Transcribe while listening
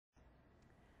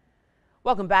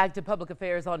Welcome back to Public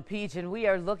Affairs on Peach, and we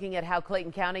are looking at how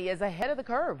Clayton County is ahead of the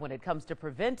curve when it comes to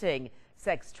preventing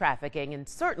sex trafficking, and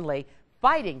certainly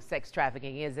fighting sex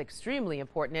trafficking is extremely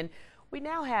important. And we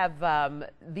now have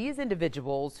these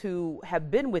individuals who have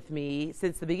been with me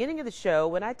since the beginning of the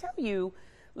show, and I tell you,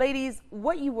 ladies,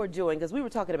 what you are doing, because we were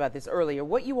talking about this earlier,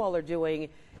 what you all are doing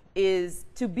is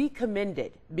to be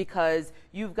commended, because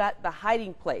you've got the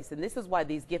hiding place, and this is why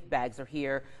these gift bags are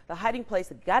here. The hiding place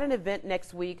got an event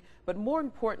next week, but more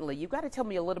importantly, you've got to tell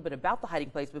me a little bit about the hiding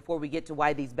place before we get to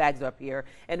why these bags are up here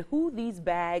and who these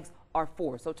bags are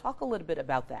for. So talk a little bit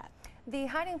about that. The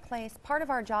hiding place, part of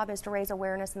our job is to raise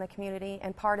awareness in the community,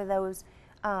 and part of those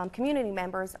community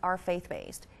members are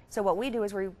faith-based. So what we do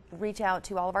is we reach out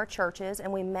to all of our churches,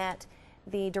 and we met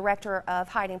the director of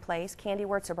Hiding Place, Candy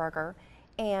Wurzelberger,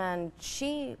 and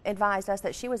she advised us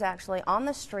that she was actually on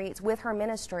the streets with her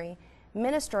ministry,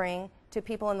 ministering to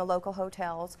people in the local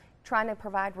hotels, trying to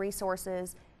provide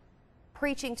resources,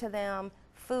 preaching to them,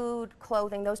 food,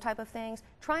 clothing, those type of things,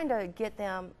 trying to get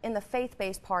them in the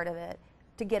faith-based part of it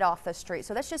to get off the street.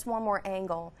 So that's just one more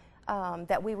angle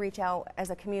that we reach out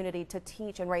as a community to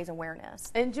teach and raise awareness.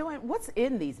 And Joanne, what's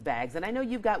in these bags? And I know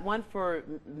you've got one for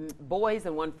boys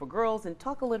and one for girls, and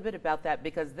talk a little bit about that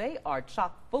because they are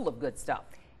chock full of good stuff.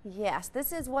 Yes,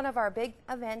 this is one of our big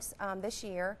events this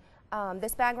year.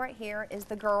 This bag right here is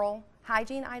the girl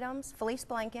hygiene items, fleece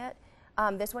blanket.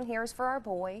 This one here is for our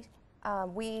boys.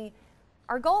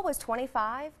 Our goal was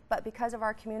 25, but because of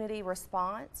our community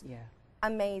response,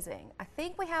 amazing. I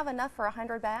think we have enough for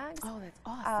 100 bags. Oh, that's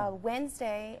awesome.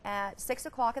 Wednesday at 6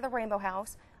 o'clock at the Rainbow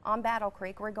House on Battle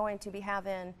Creek, we're going to be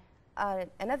having an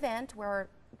event where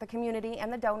the community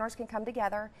and the donors can come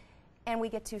together, and we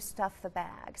get to stuff the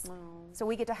bags. So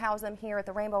we get to house them here at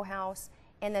the Rainbow House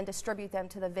and then distribute them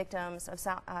to the victims of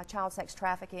child sex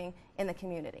trafficking in the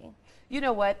community. You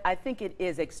know what? I think it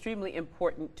is extremely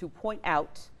important to point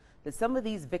out that some of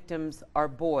these victims are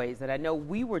boys, and I know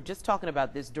we were just talking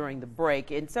about this during the break.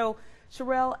 And so,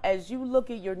 Sherelle, as you look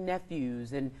at your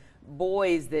nephews and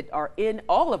boys that are in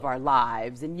all of our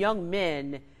lives and young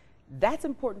men, that's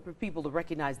important for people to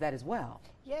recognize that as well.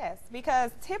 Yes,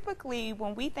 because typically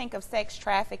when we think of sex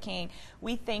trafficking,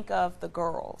 we think of the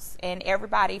girls, and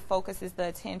everybody focuses the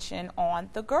attention on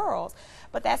the girls,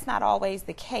 but that's not always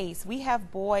the case. We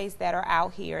have boys that are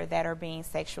out here that are being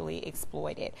sexually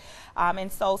exploited.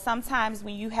 And so sometimes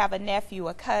when you have a nephew,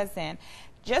 a cousin,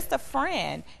 just a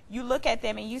friend, you look at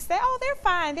them and you say, oh, they're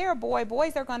fine, they're a boy,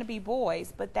 boys are going to be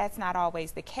boys, but that's not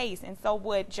always the case. And so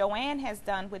what Joanne has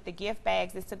done with the gift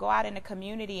bags is to go out in the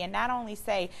community and not only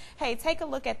say, hey, take a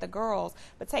look at the girls,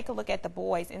 but take a look at the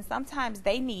boys. And sometimes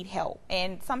they need help,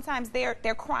 and sometimes they're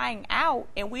crying out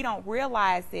and we don't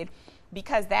realize it,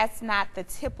 because that's not the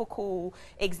typical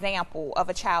example of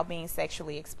a child being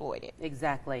sexually exploited.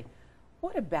 Exactly.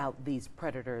 What about these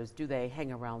predators? Do they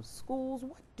hang around schools?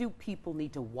 What do people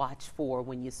need to watch for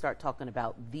when you start talking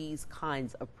about these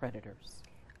kinds of predators?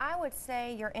 I would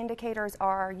say your indicators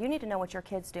are, you need to know what your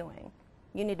kid's doing.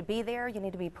 You need to be there, you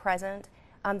need to be present.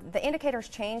 The indicators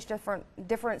change,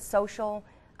 different social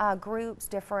groups,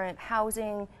 different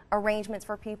housing arrangements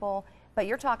for people, but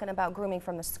you're talking about grooming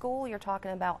from the school, you're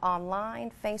talking about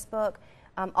online, Facebook,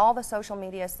 all the social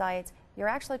media sites. You're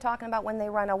actually talking about when they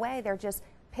run away, they're just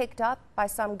picked up by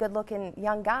some good-looking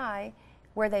young guy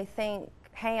where they think,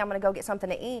 hey, I'm going to go get something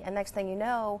to eat, and next thing you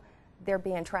know, they're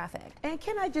being trafficked. And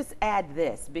can I just add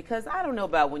this, because I don't know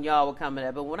about when y'all were coming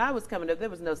up, but when I was coming up, there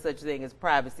was no such thing as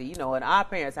privacy. You know, in our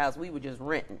parents' house, we were just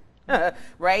renting,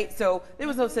 right? So there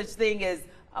was no such thing as,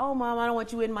 oh, Mom, I don't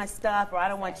want you in my stuff, or I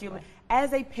don't want you.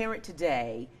 As a parent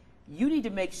today, you need to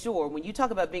make sure, when you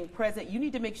talk about being present, you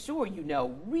need to make sure you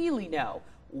know, really know,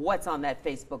 what's on that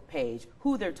Facebook page,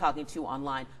 who they're talking to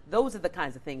online. Those are the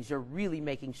kinds of things you're really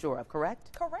making sure of,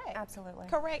 correct? Correct. Absolutely.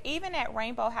 Correct. Even at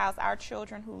Rainbow House, our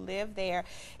children who live there,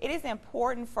 it is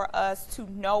important for us to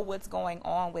know what's going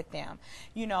on with them.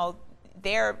 You know,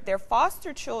 they're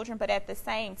foster children, but at the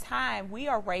same time, we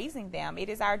are raising them. It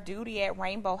is our duty at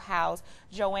Rainbow House,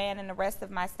 Joanne and the rest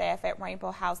of my staff at Rainbow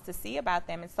House, to see about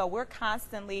them. And so we're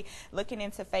constantly looking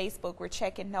into Facebook, we're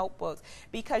checking notebooks,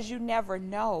 because you never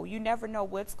know. You never know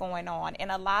what's going on. And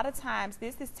a lot of times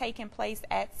this is taking place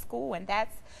at school, and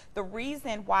that's the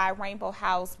reason why Rainbow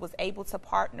House was able to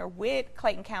partner with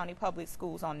Clayton County Public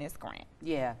Schools on this grant.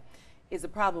 Yeah. Is the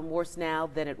problem worse now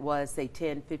than it was, say,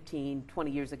 10, 15,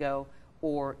 20 years ago?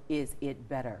 Or is it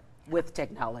better with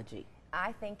technology?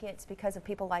 I think it's because of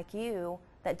people like you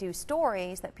that do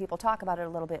stories that people talk about it a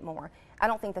little bit more. I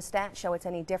don't think the stats show it's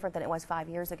any different than it was 5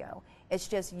 years ago. It's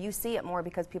just you see it more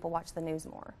because people watch the news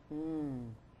more.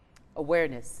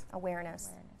 Awareness. Awareness.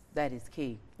 That is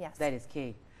key. Yes. That is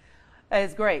key. That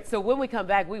is great. So when we come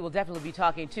back, we will definitely be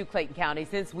talking to Clayton County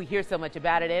since we hear so much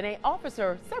about it, and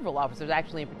several officers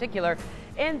actually in particular,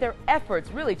 in their efforts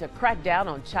really to crack down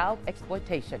on child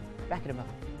exploitation. Back in a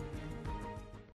moment.